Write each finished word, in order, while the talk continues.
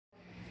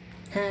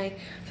Hi.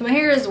 So my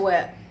hair is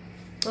wet.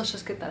 Let's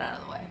just get that out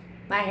of the way.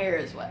 My hair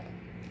is wet.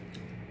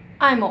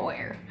 I'm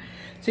aware.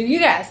 So you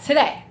guys,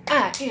 today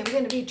I am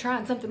going to be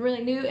trying something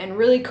really new and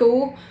really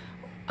cool.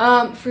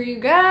 For you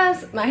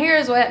guys, my hair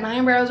is wet, my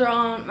eyebrows are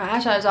on, my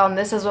eyeshadow's on.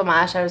 This is what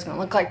my eyeshadow is going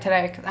to look like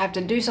today because I have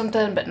to do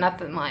something, but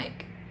nothing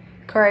like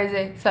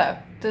crazy. So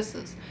this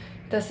is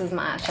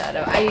my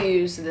eyeshadow. I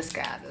use this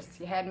guy.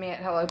 You had me at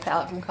Hello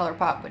Palette from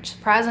ColourPop, which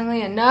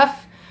surprisingly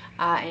enough,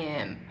 I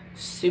am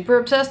super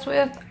obsessed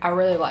with. I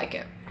really like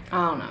it.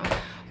 I don't know.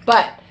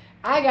 But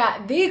I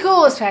got the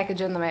coolest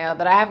package in the mail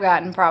that I have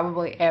gotten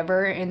probably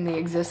ever in the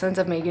existence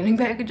of me getting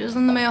packages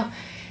in the mail.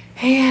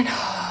 And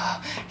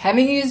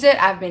haven't used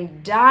it. I've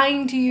been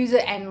dying to use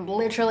it. And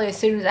literally as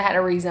soon as I had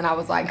a reason, I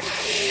was like,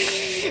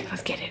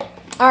 let's get it.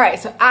 All right,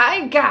 so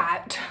I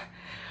got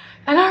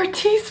an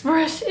Artis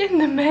brush in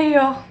the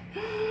mail.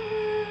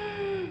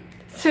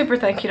 Super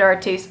thank you to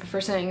Artis for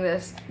sending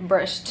this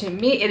brush to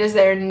me. It is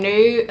their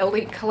new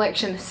Elite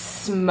Collection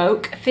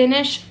Smoke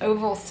Finish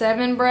Oval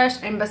 7 brush.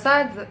 And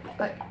besides,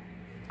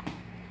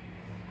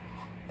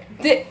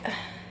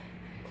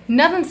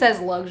 nothing says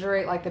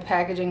luxury like the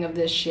packaging of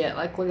this shit.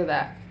 Like, look at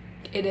that.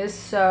 It is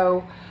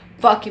so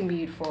fucking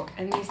beautiful.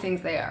 And these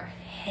things, they are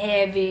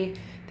heavy.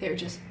 They're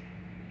just...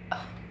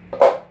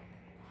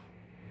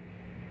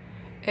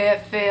 It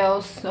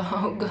feels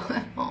so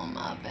good on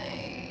my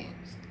face.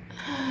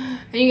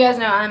 And you guys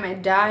know I'm a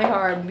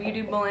die-hard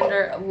beauty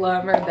blender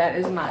lover. That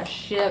is my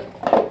shit.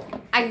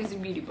 I use a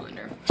beauty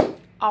blender.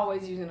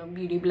 Always using a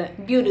beauty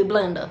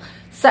blender.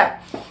 So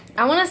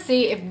I want to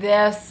see if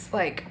this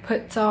like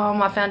puts on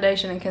my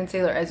foundation and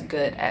concealer as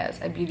good as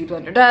a beauty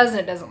blender does, and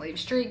it doesn't leave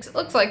streaks. It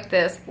looks like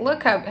this.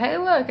 Look how, hey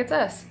look, it's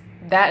us.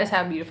 That is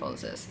how beautiful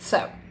this is.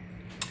 So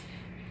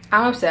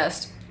I'm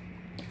obsessed.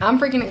 I'm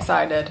freaking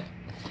excited.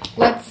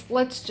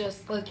 Let's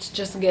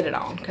just get it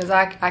on because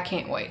I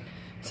can't wait.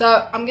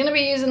 So I'm gonna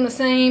be using the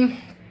same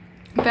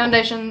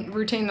foundation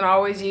routine that I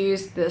always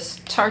use.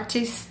 This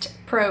Artis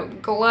Pro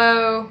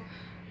Glow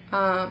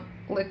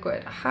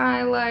liquid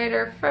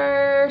highlighter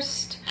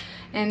first,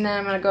 and then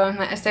I'm gonna go in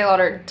my Estee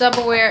Lauder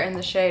Double Wear in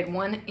the shade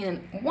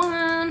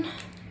 1in1.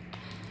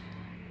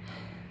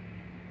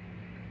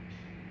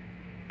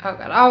 Oh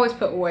god, I always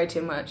put way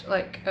too much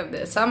like of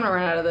this. So I'm gonna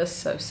run out of this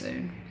so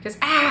soon because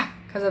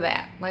of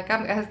that. Like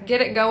I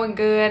get it going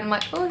good. I'm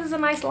like, oh, this is a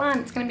nice line.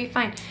 It's gonna be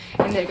fine,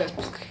 and then it goes.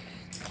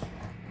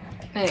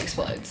 And it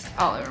explodes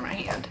all over my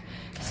hand.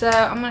 So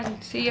I'm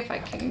gonna see if I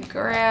can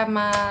grab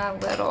my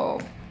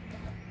little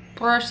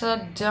brush.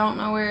 I don't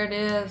know where it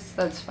is.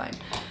 That's fine.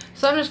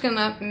 So I'm just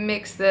gonna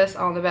mix this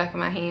on the back of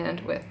my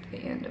hand with the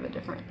end of a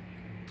different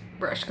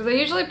brush. Because I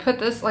usually put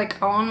this like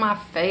on my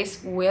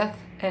face with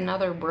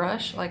another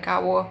brush. Like I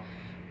will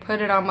put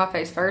it on my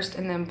face first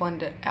and then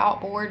blend it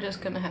out. But we're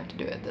just gonna have to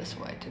do it this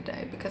way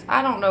today. Because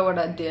I don't know what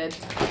I did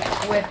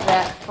with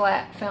that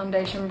flat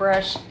foundation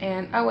brush.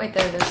 And oh wait,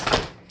 there it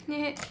is.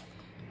 Yeah.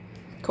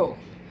 Cool.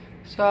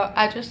 So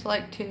I just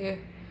like to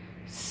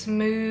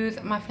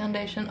smooth my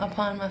foundation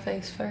upon my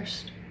face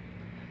first,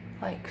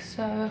 like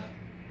so.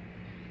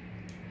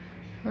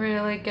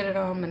 Really get it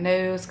on my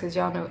nose because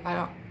y'all know I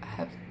don't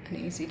have an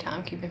easy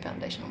time keeping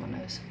foundation on my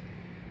nose.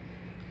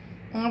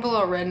 I have a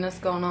little redness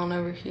going on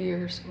over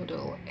here, so we'll do a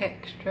little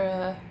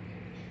extra.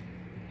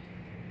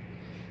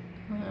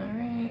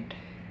 Alright.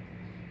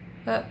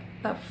 Up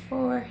the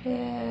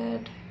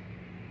forehead.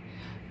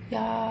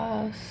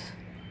 Yes.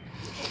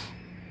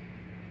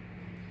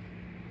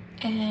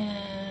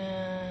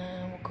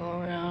 And we'll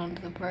go around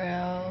the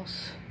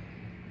brows.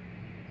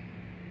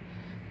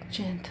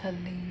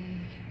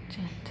 Gently,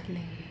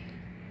 gently.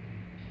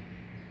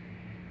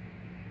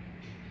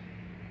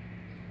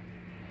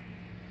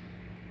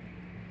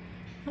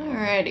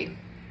 Alrighty.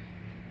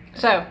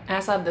 So, I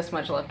still have this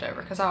much left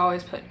over because I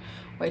always put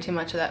way too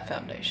much of that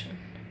foundation.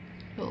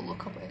 A little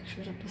couple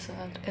extras up the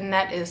side. And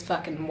that is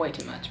fucking way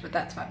too much, but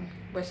that's fine.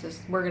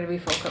 We're gonna be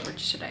full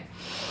coverage today.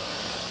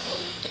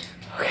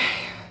 Okay.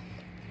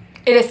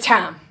 It is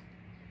time.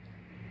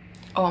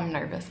 Oh, I'm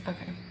nervous.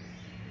 Okay.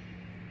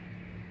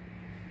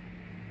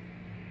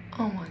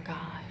 Oh my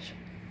gosh.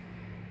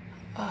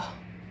 Oh.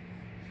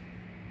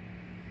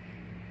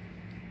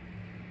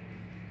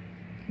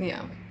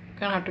 Yeah.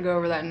 Gonna have to go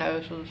over that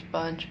nose with a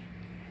sponge.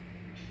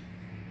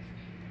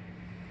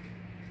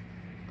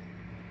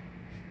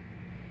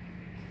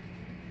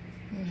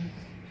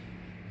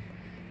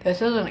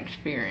 This is an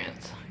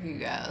experience, you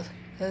guys.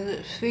 Because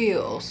it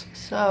feels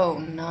so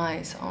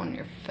nice on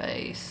your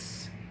face.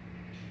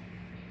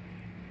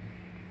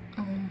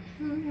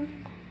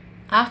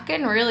 I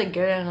can really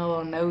get in the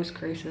little nose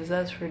creases.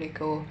 That's pretty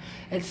cool.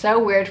 It's so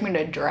weird for me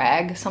to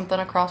drag something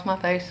across my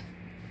face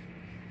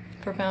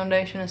for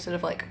foundation instead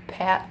of like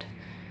pat.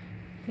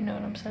 You know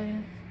what I'm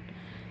saying?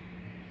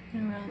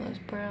 Get around those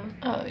brows.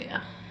 Oh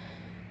yeah.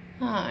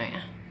 Oh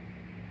yeah.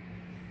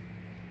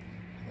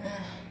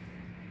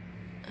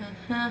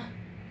 Uh-huh.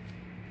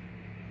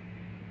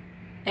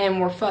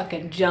 And we're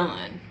fucking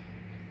done.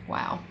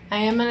 Wow. I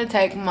am gonna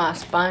take my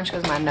sponge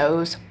because my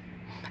nose,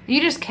 you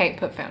just can't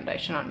put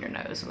foundation on your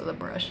nose with a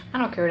brush. I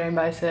don't care what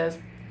anybody says.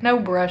 No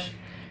brush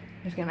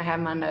just gonna have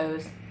my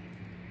nose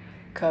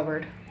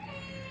covered.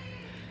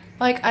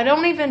 Like, I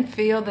don't even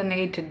feel the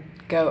need to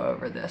go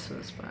over this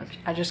with a sponge.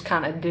 I just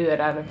kind of do it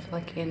out of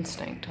like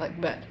instinct.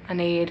 Like, but I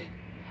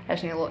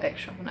just need a little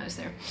extra on my nose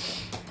there.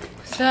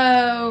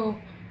 So,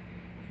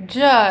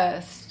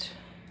 just,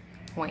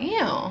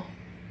 wow.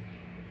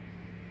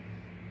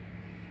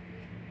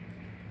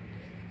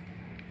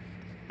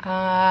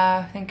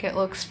 I think it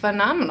looks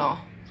phenomenal.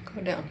 Let's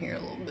go down here a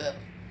little bit,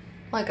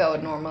 like I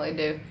would normally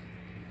do.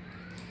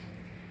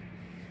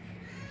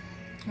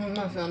 And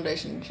my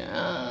foundation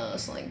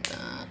just like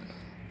that.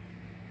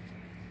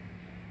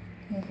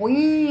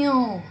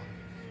 Wow.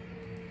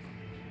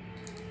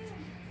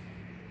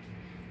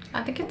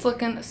 I think it's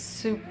looking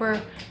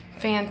super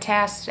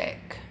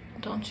fantastic,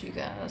 don't you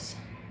guys?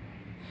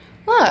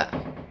 Look,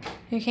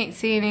 you can't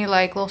see any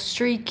like little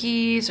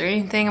streakies or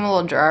anything. I'm a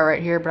little dry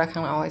right here, but I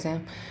kind of always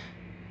am.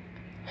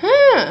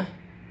 Huh.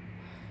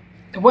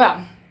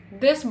 Well,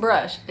 this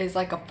brush is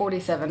like a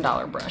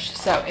 $47 brush,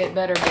 so it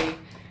better be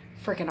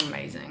freaking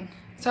amazing.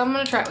 So I'm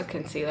gonna try it with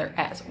concealer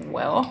as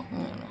well.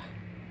 I'm gonna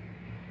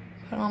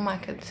put on my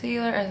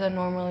concealer as I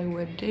normally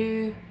would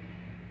do,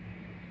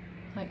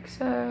 like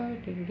so.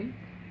 Do-do-do,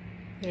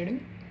 do-do-do,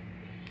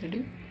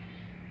 do-do-do,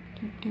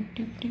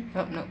 do-do-do-do.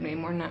 Oh, nope, need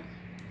more than that.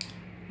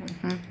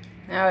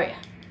 Oh yeah.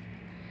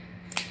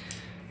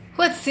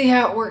 Let's see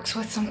how it works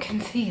with some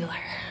concealer.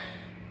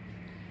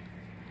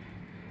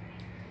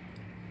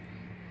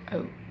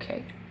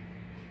 Okay.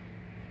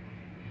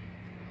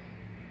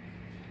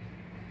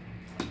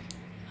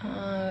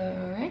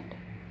 Alright.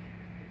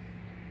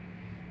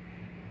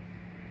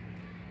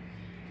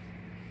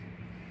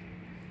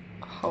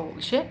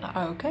 Holy shit,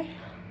 okay.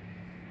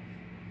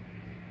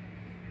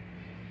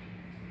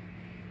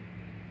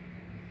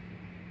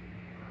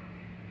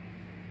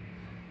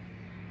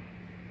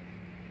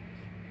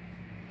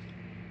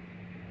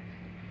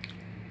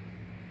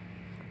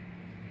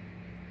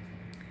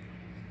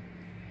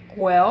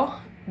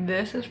 Well,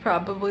 this is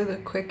probably the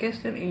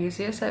quickest and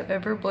easiest I've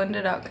ever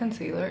blended out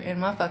concealer in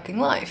my fucking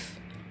life.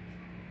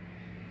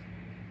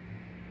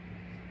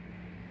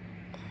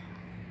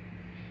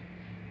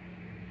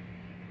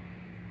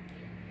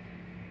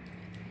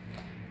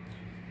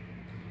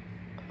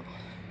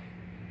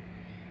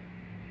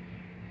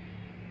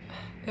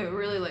 It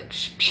really like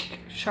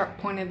sharp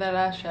pointed that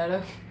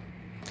eyeshadow.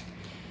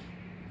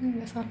 I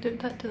guess I'll do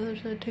that to the other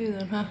side too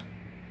then, huh?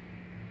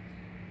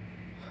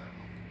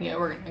 Yeah,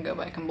 we're gonna go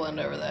back and blend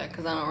over that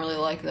because I don't really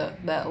like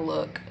that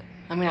look.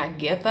 I mean, I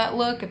get that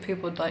look if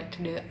people would like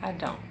to do it. I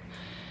don't.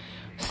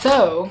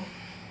 So,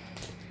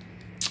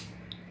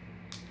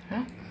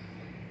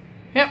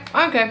 yep,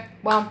 okay.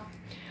 Well,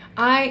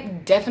 I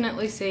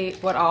definitely see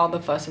what all the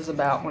fuss is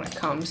about when it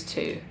comes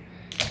to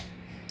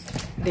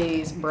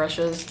these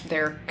brushes.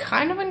 They're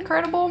kind of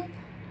incredible.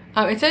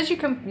 It says you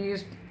can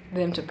use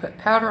them to put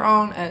powder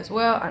on as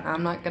well, and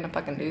I'm not gonna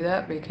fucking do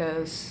that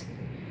because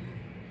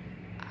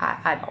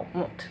I don't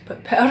want to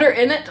put powder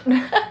in it.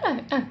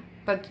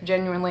 That's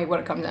genuinely what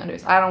it comes down to,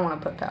 is I don't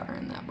want to put powder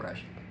in that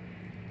brush.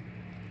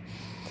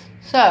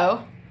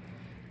 So,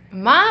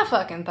 my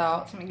fucking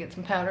thoughts, let me get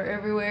some powder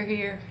everywhere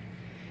here.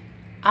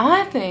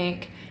 I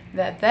think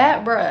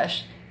that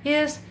brush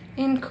is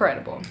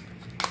incredible.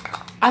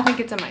 I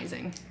think it's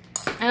amazing.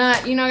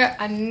 And you know,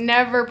 I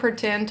never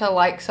pretend to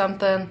like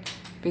something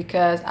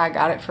because I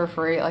got it for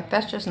free. Like,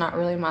 that's just not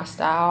really my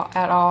style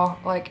at all.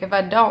 Like, if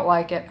I don't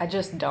like it, I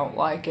just don't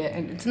like it.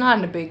 And it's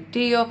not a big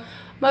deal.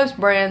 Most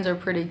brands are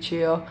pretty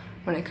chill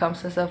when it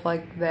comes to stuff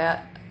like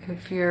that.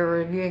 If you're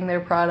reviewing their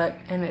product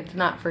and it's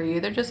not for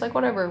you, they're just like,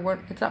 whatever,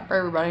 it's not for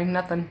everybody.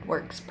 Nothing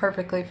works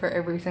perfectly for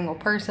every single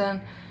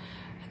person.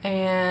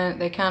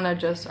 And they kind of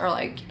just are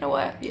like, you know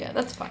what, yeah,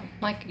 that's fine.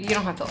 Like, you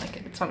don't have to like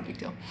it. It's not a big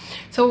deal.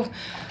 So,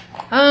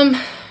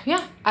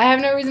 yeah, I have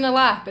no reason to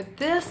lie. But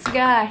this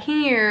guy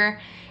here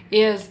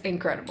is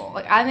incredible.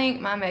 Like, I think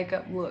my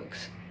makeup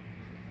looks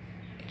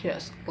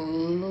just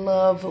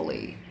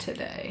lovely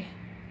today.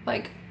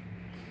 Like,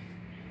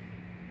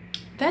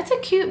 that's a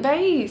cute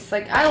base.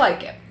 Like, I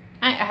like it.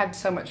 I have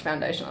so much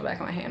foundation on the back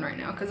of my hand right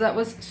now because that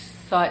was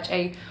such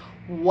a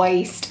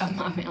waste of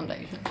my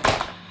foundation.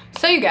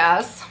 So, you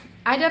guys,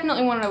 I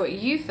definitely want to know what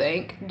you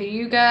think. Do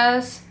you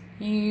guys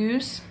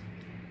use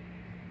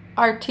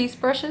Artis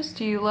brushes?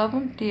 Do you love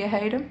them? Do you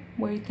hate them?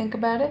 What do you think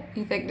about it?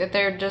 You think that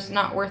they're just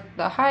not worth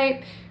the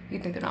hype? You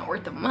think they're not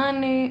worth the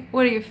money?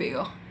 What do you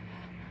feel?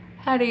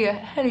 How do you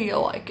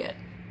like it?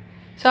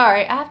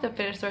 Sorry, I have to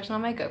finish the rest of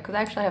my makeup because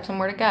I actually have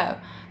somewhere to go.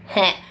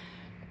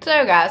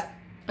 So guys,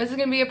 this is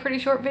gonna be a pretty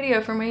short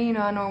video for me. You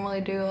know, I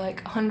normally do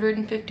like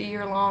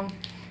 150-year-long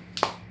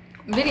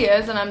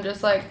videos and I'm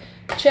just like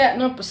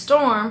chatting up a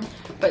storm.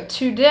 But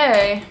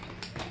today,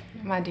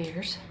 my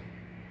dears,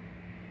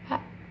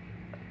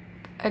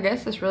 I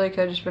guess this really could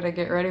have just been a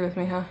get ready with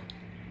me, huh?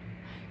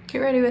 Get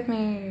ready with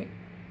me.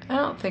 I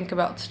don't think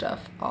about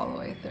stuff all the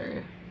way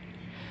through.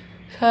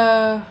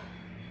 So,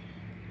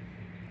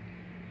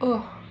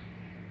 oh,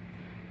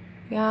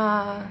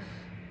 yeah.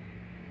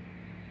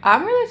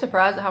 I'm really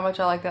surprised at how much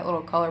I like that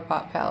little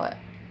ColourPop palette.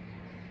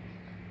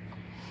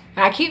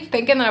 And I keep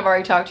thinking that I've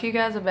already talked to you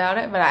guys about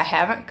it, but I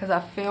haven't, because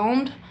I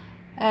filmed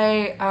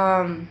a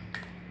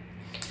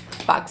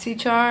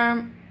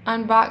BoxyCharm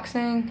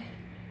unboxing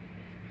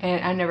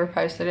and I never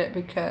posted it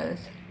because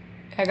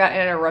I got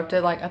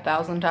interrupted like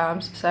 1,000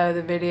 times. So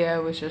the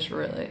video was just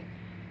really,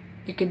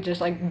 you could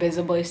just like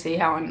visibly see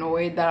how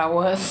annoyed that I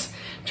was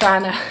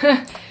trying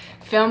to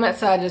film it.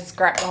 So I just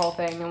scrapped the whole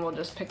thing, and we'll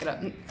just pick it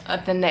up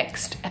at the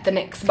next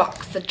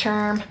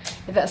BoxyCharm.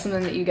 If that's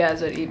something that you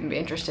guys would even be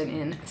interested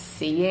in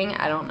seeing,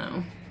 I don't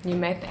know. You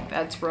may think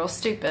that's real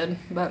stupid,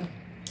 but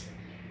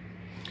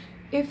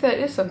if that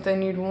is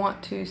something you'd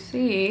want to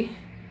see,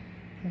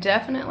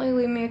 definitely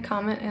leave me a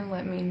comment and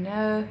let me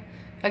know.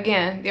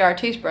 Again, the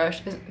Artis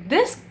brush,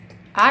 this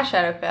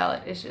eyeshadow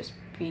palette is just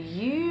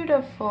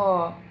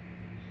beautiful.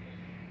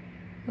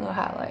 A little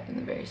highlight in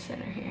the very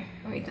center here.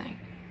 What do you think?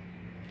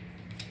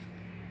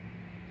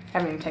 I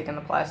haven't even taken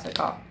the plastic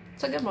off.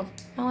 It's a good one.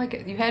 I like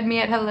it. You had me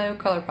at hello,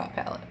 ColourPop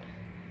palette.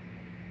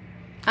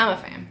 I'm a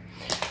fan.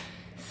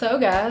 So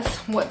guys,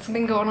 what's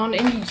been going on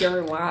in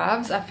your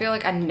lives? I feel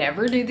like I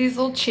never do these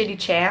little chitty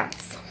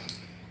chats.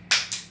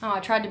 Oh, I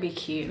tried to be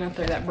cute and I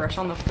threw that brush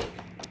on the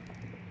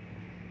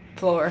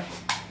floor.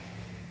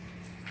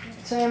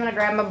 So I'm gonna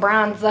grab my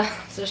bronzer.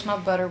 It's just my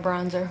butter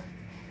bronzer.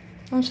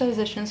 On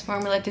Physicians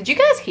Formula. Did you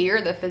guys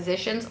hear the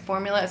Physicians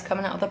Formula is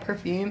coming out with a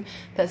perfume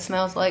that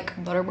smells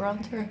like butter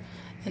bronzer?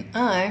 And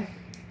I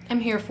am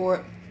here for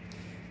it.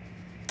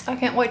 I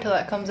can't wait till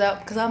that comes out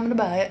because I'm gonna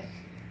buy it.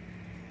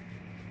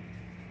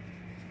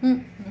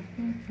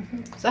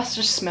 Because I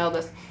just smell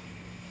this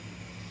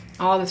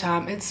all the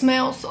time. It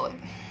smells so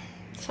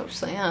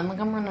sad. Like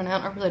I'm running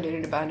out. I really do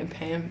need to buy a new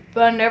pan.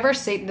 But I never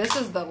see, this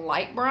is the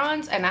light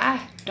bronze and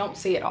I don't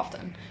see it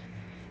often.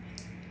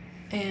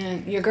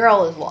 And your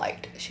girl is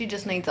light. She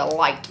just needs a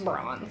light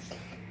bronze.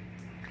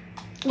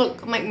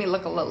 Look, make me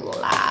look a little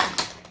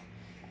alive.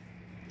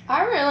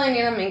 I really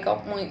need a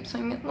makeup wipe so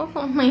I can get this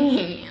on my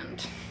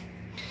hand.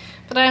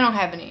 But I don't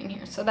have any in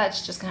here, so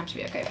that's just gonna have to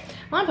be okay.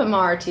 I'm gonna put my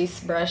Artis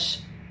brush,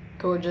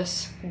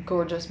 gorgeous,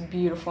 gorgeous,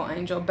 beautiful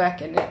angel,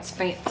 back in its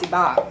fancy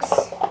box.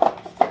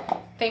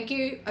 Thank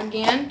you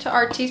again to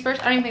Artis brush.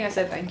 I don't even think I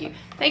said thank you.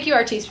 Thank you,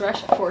 Artis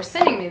brush, for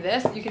sending me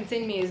this. You can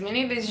send me as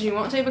many of these as you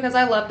want to because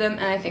I love them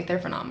and I think they're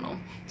phenomenal.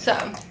 So,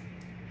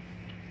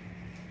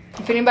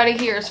 if anybody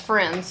here is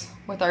friends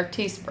with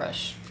Artis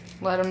brush,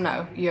 let them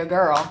know. Your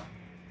girl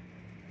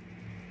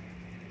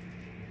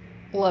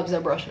loves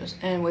their brushes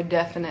and would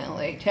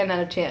definitely, 10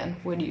 out of 10,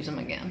 would use them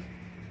again.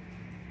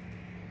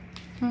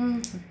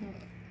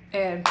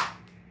 And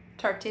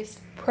Artis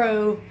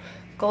Pro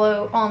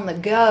Glow on the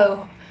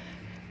Go.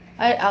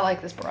 I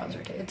like this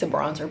bronzer too. It's a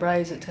bronzer, but I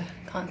use it to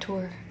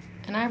contour.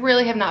 And I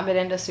really have not been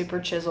into super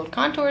chiseled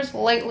contours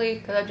lately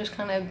because I just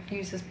kind of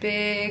use this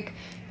big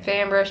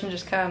fan brush and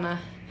just kind of,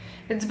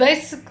 it's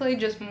basically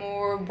just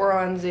more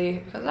bronzy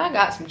because I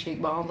got some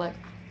cheekbones. Like,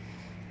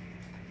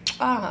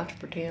 I don't have to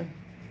pretend.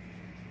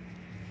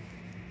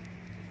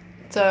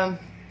 So,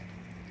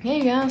 yeah,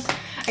 you guys.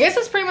 I guess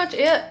that's pretty much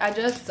it. I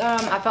just,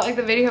 I felt like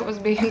the video was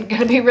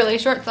gonna be really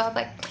short, so I was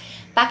like,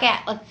 fuck it,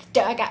 let's do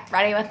it. I got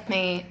ready with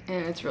me.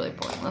 And it's really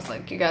pointless.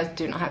 Like, you guys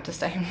do not have to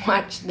stay and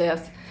watch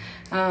this.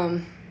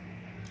 I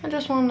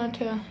just wanted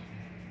to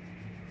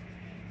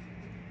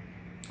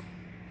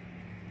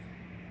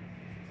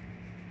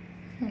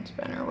it's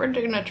better. We're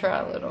gonna try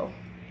a little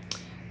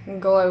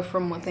glow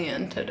from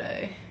within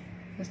today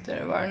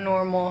instead of our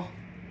normal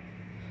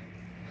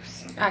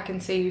I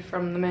can see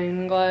from the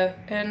moon glow.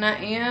 And I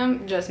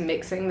am just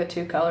mixing the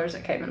two colors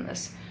that came in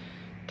this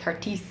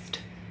Artis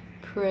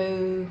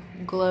Pro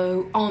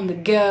Glow on the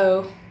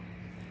Go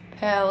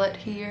palette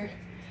here.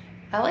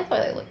 I like the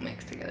way they look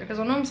mixed together because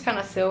one of them's kind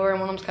of silver and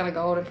one of them's kind of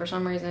gold, and for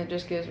some reason it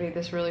just gives me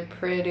this really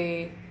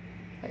pretty,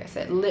 like I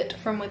said, lit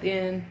from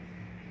within,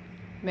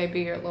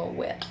 maybe you're a little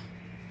wet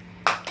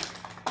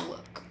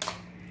look.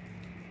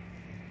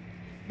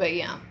 But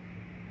yeah,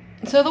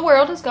 so the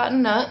world has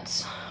gotten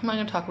nuts. I'm not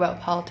gonna talk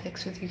about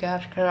politics with you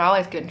guys because I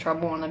always get in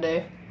trouble when I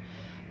do.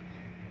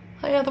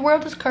 But yeah, the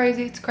world is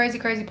crazy. It's a crazy,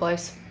 crazy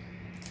place.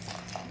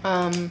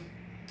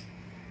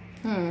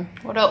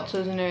 What else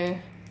is new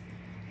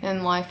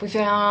in life? We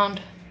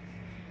found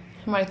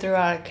somebody threw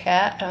out a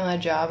cat on a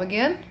job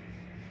again.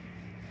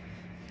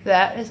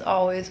 That is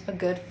always a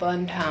good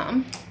fun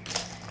time.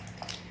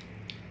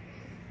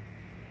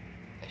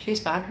 She's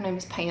fine. Her name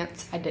is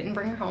Pants. I didn't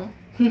bring her home.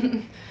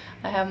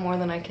 I have more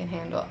than I can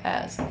handle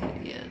as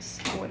it is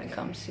when it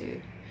comes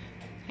to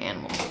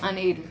animals. I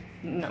need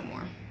no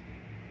more.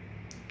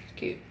 It's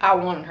cute. I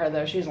wanted her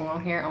though. She's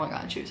long hair. Oh my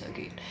god, she was so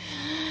cute.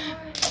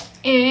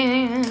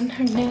 And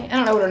her name, I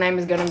don't know what her name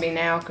is gonna be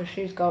now because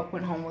she's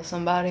went home with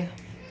somebody.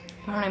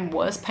 Her name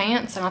was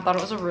Pants, and I thought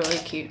it was a really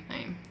cute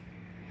name.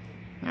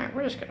 Alright,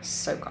 we're just gonna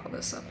soak all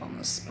this up on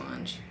this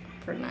sponge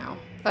for now.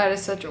 That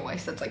is such a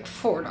waste. That's like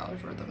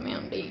 $4 worth of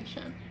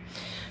foundation.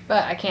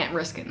 But I can't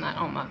risk getting that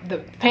on the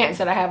pants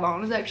that I have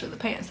on is actually the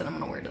pants that I'm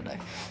gonna wear today.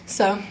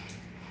 So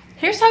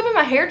here's hoping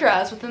my hair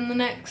dries within the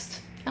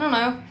next, I don't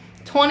know,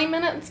 20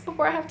 minutes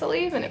before I have to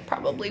leave, and it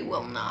probably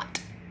will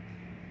not.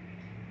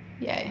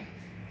 Yay.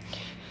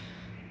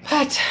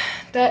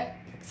 But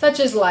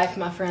such is life,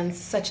 my friends.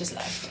 Such is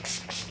life.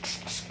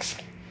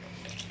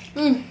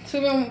 So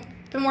we've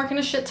been working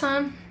a shit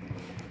ton.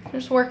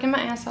 Just working my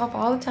ass off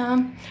all the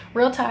time.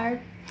 Real tired.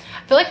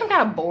 I feel like I'm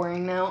kind of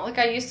boring now. Like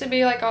I used to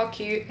be like all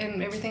cute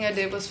and everything I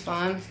did was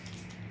fun.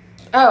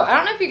 Oh, I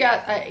don't know if you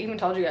guys, I even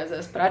told you guys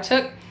this, but I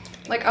took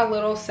like a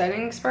little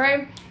setting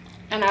spray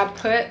and I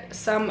put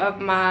some of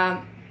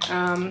my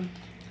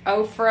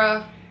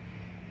Ofra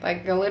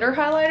like glitter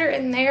highlighter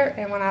in there,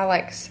 and when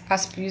I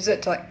use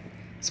it to like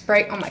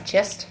spray on my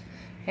chest,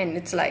 and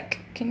it's like,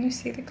 can you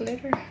see the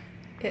glitter?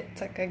 It's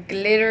like a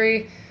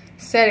glittery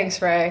setting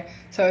spray.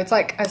 So it's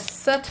like a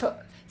subtle,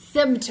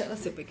 let's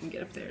see if we can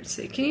get up there to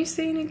see. Can you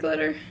see any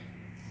glitter?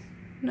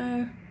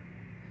 No.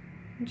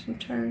 Some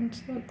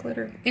turns, a little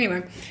glitter.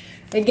 Anyway,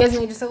 it gives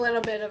me just a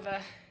little bit of a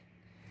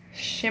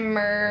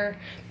shimmer,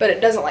 but it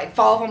doesn't like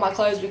fall off on my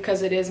clothes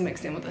because it is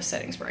mixed in with a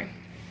setting spray.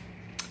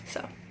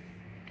 So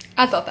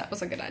I thought that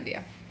was a good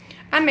idea.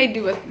 We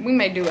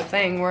may do a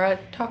thing where I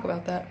talk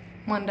about that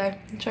one day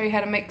and show you how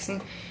to make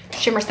some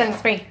shimmer setting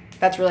spray.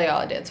 That's really all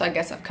I did. So I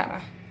guess I've kind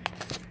of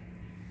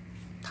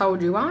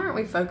told you. Why aren't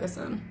we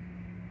focusing?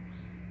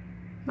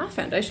 My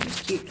foundation is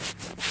cute.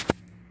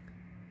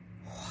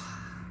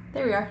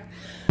 There we are.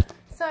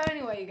 So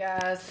anyway, you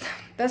guys,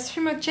 that's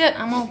pretty much it.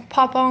 I'm gonna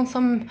pop on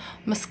some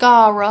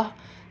mascara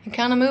and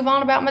kind of move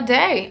on about my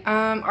day.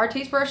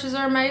 Artis brushes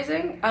are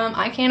amazing.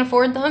 I can't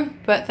afford them,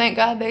 but thank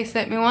God they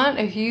sent me one.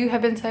 If you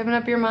have been saving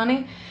up your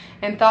money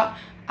and thought,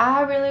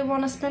 I really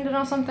want to spend it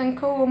on something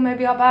cool,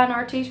 maybe I'll buy an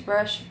Artis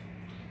brush,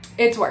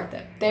 it's worth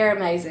it. They're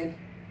amazing.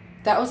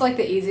 That was like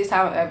the easiest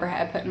time I've ever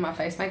had putting my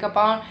face makeup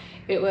on.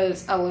 It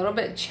was a little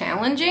bit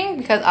challenging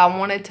because I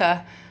wanted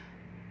to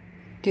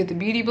do the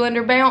beauty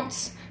blender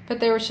bounce, but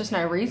there was just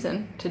no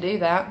reason to do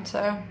that,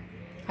 so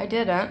I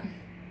didn't,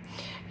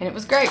 and it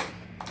was great.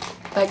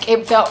 Like,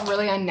 it felt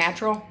really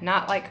unnatural,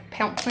 not like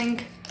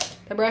pouncing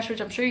the brush,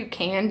 which I'm sure you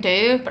can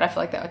do, but I feel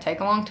like that would take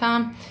a long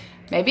time.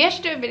 Maybe I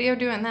should do a video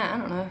doing that. I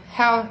don't know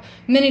how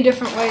many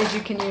different ways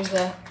you can use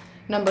the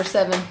number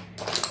 7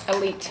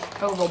 Elite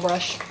Oval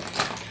Brush.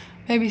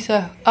 Maybe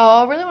so.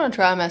 Oh, I really want to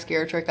try a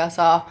mascara trick. I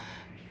saw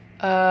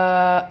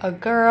a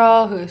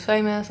girl who is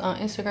famous on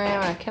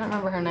Instagram, and I can't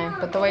remember her name,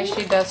 but the way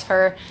she does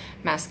her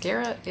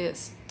mascara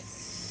is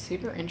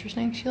super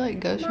interesting. She like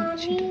goes from,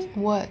 she does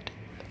what?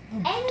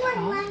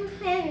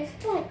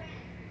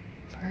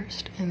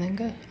 First and then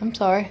go. I'm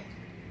sorry.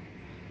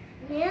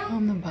 Yeah.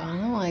 On the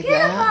bottom like that.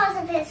 You're the boss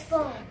of his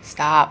phone.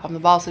 Stop. I'm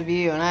the boss of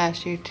you, and I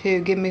asked you to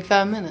give me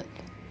 5 minutes.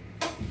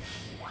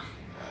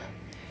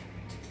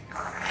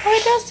 Oh,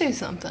 it does do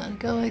something.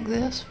 Go like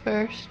this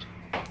first.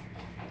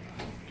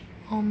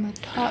 On the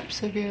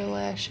tops of your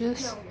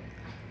lashes.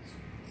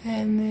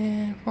 And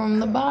then from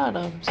the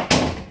bottoms.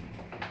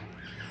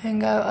 And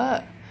go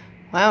up.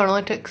 Wow, it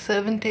only took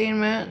 17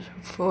 minutes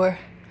before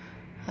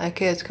my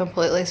kids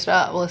completely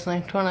stopped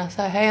listening to when I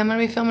say, hey, I'm going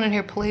to be filming in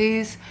here,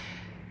 please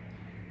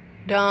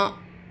don't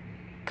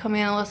come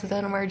in unless it's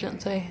an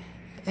emergency.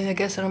 And I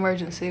guess an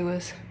emergency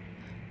was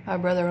my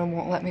brother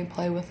won't let me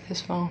play with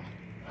his phone.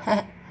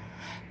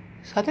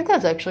 So I think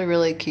that's actually a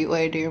really cute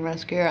way to do your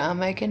mascara. I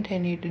may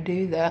continue to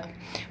do that.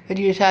 But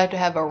you just have to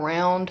have a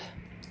round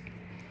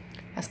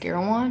mascara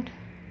wand,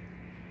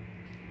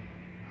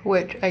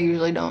 which I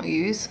usually don't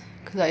use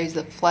because I use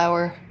the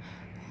Flower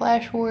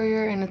Flash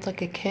Warrior, and it's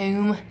like a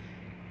comb.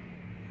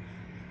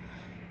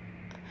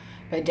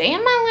 But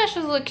damn, my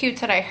lashes look cute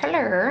today.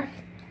 Hello.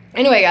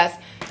 Anyway, guys,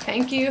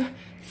 thank you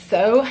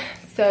so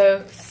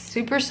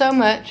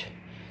much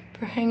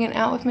for hanging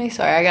out with me.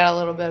 Sorry, I got a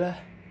little bit of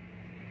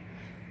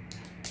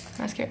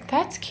mascara.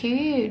 That's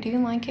cute. Do you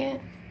like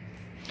it?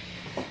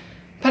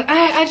 But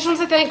I just want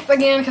to say thanks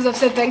again, because I've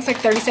said thanks like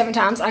 37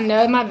 times. I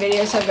know my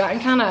videos have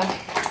gotten kind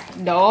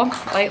of dull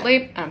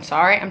lately. I'm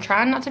sorry. I'm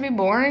trying not to be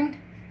boring.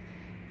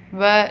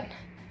 But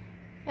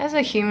as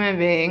a human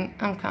being,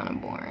 I'm kind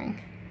of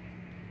boring.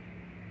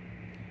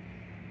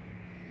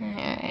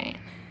 Alright.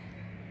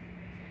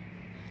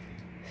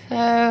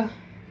 So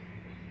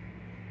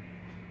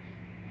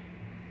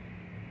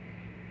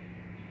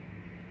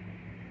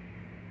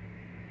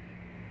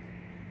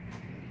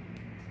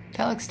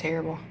that looks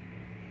terrible.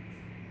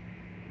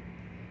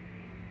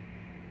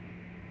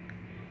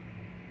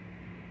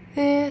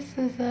 This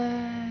is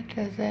a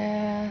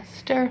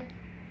disaster.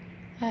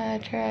 I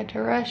tried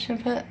to rush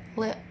and put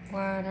lip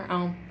liner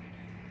on.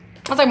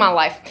 That's like my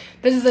life.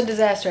 This is a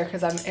disaster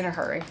because I'm in a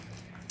hurry.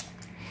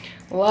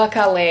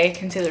 Luckily,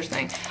 concealer's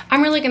thing.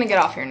 I'm really gonna get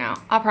off here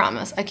now. I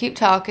promise. I keep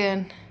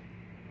talking,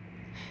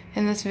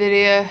 and this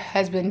video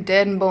has been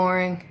dead and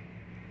boring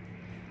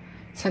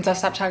since I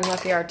stopped talking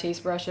about the Artis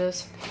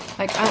brushes.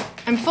 Like,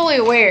 I'm fully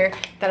aware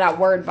that I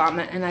word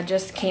vomit, and I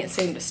just can't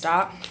seem to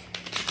stop.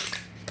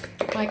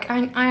 Like,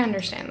 I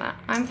understand that.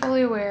 I'm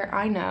fully aware.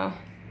 I know.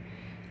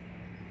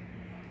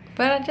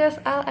 But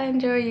I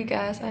enjoy you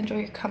guys. I enjoy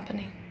your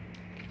company.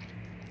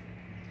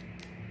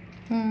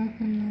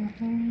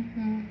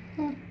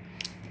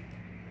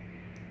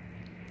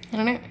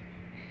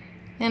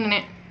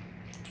 Internet.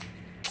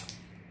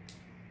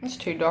 It's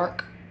too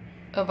dark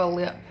of a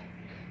lip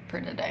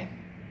for today.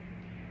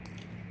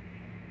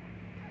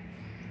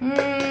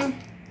 I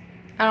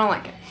don't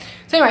like it.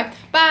 So anyway,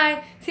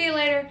 bye. See you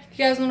later. If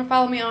you guys want to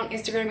follow me on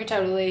Instagram, you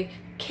totally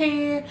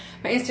can.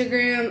 My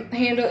Instagram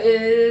handle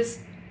is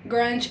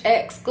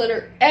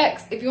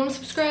grungeXglitterX. If you want to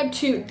subscribe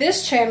to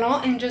this channel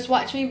and just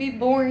watch me be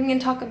boring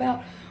and talk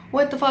about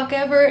what the fuck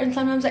ever, and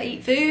sometimes I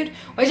eat food,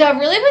 which I've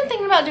really been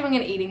thinking about doing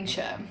an eating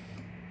show.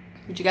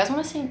 Would you guys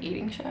want to see an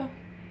eating show?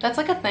 That's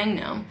like a thing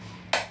now.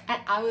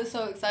 And I was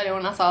so excited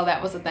when I saw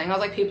that was a thing. I was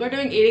like, people are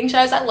doing eating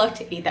shows. I love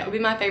to eat. That would be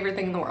my favorite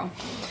thing in the world.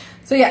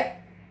 So yeah.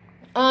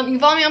 You can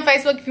follow me on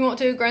Facebook if you want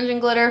to, Grunge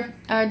and Glitter.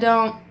 I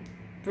don't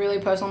really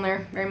post on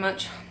there very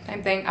much.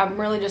 Same thing. I'm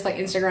really just like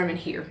Instagram and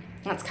here.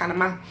 That's kind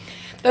of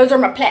those are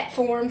my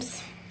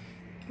platforms.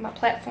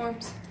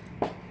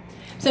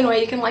 So anyway,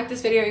 you can like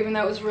this video even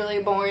though it was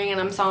really boring, and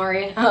I'm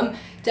sorry.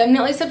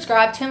 Definitely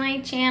subscribe to my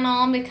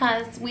channel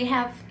because we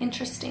have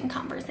interesting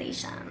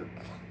conversations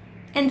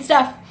and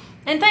stuff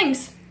and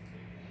things.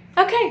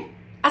 Okay,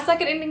 I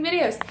suck at ending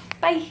videos.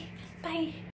 Bye. Bye.